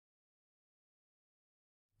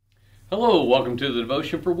Hello, welcome to the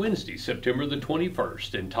devotion for Wednesday, September the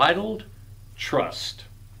 21st, entitled Trust.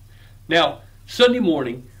 Now, Sunday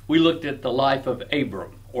morning, we looked at the life of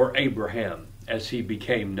Abram, or Abraham, as he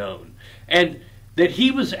became known, and that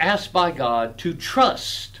he was asked by God to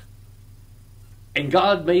trust. And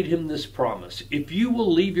God made him this promise: if you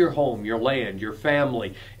will leave your home, your land, your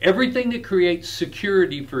family, everything that creates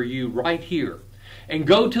security for you right here, and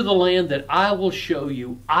go to the land that I will show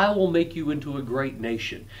you, I will make you into a great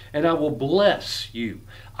nation, and I will bless you.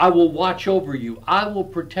 I will watch over you. I will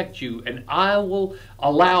protect you, and I will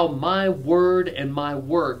allow my word and my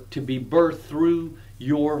work to be birthed through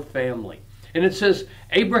your family. And it says,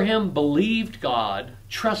 Abraham believed God,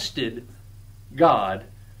 trusted God,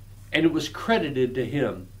 and it was credited to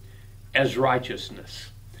him as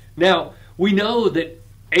righteousness. Now, we know that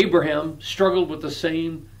Abraham struggled with the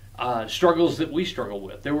same struggles that we struggle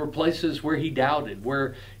with. There were places where he doubted,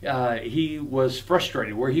 where he was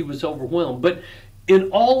frustrated, where he was overwhelmed. But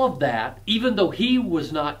in all of that, even though he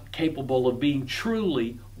was not capable of being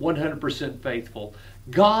truly 100% faithful,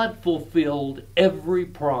 God fulfilled every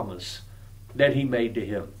promise that he made to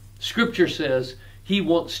him. Scripture says he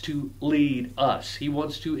wants to lead us. He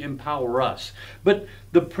wants to empower us. But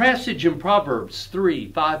the passage in Proverbs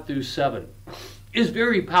 3:5-7 is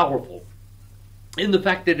very powerful in the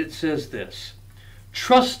fact that it says this: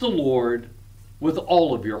 trust the Lord with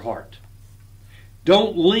all of your heart.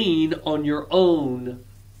 Don't lean on your own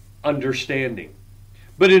understanding,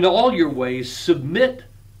 but in all your ways submit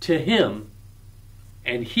to him,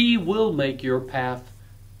 and he will make your path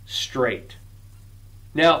straight.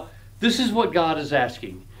 Now, this is what God is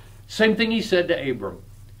asking. Same thing he said to Abram.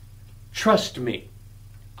 Trust me.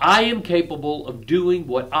 I am capable of doing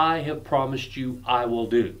what I have promised you I will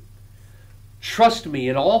do. Trust me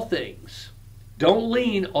in all things. Don't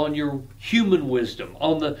lean on your human wisdom,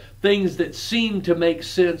 on the things that seem to make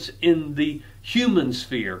sense in the human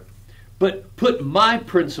sphere, but put my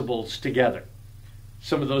principles together.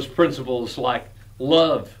 Some of those principles like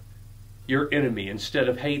love your enemy instead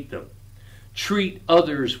of hate them. Treat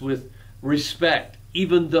others with respect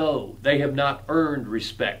even though they have not earned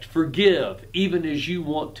respect. Forgive even as you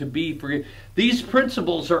want to be forgiven. These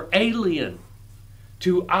principles are alien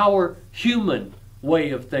to our human way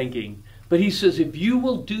of thinking. But he says, if you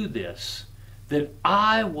will do this, then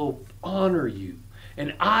I will honor you,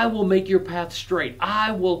 and I will make your path straight.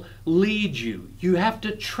 I will lead you. You have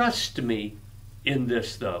to trust me in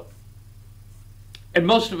this, though. And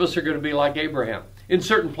most of us are going to be like Abraham. In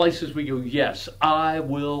certain places we go, yes, I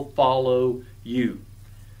will follow you.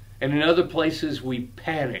 And in other places we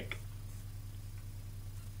panic.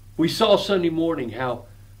 We saw Sunday morning how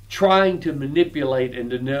trying to manipulate and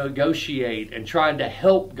to negotiate and trying to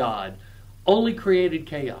help God only created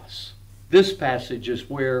chaos. This passage is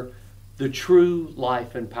where the true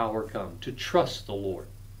life and power come. To trust the Lord.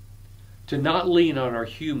 To not lean on our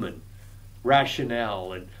human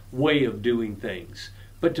rationale and way of doing things,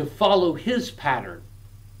 but to follow his pattern,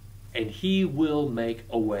 and he will make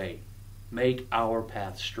a way, make our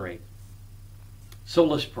path straight. So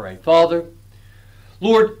let's pray. Father,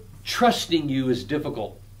 Lord, trusting you is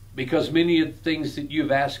difficult, because many of the things that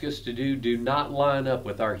you've asked us to do not line up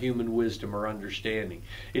with our human wisdom or understanding.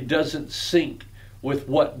 It doesn't sync with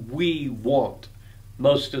what we want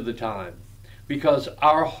most of the time, because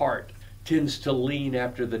our heart tends to lean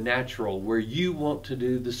after the natural, where you want to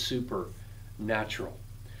do the supernatural.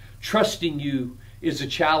 Trusting you is a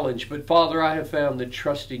challenge, but Father, I have found that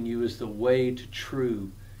trusting you is the way to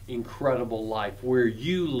true, incredible life, where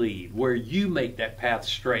you lead, where you make that path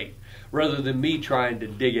straight, rather than me trying to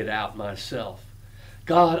dig it out myself.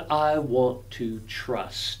 God, I want to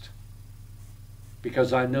trust,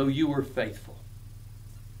 because I know you are faithful.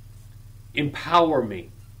 Empower me.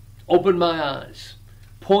 Open my eyes.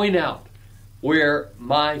 Point out where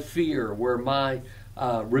my fear, where my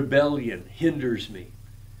rebellion hinders me,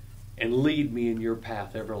 and lead me in your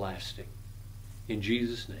path everlasting. In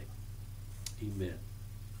Jesus' name, amen.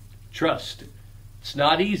 Trust. It's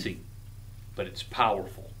not easy, but it's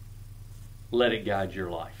powerful. Let it guide your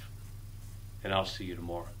life. And I'll see you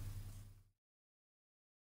tomorrow.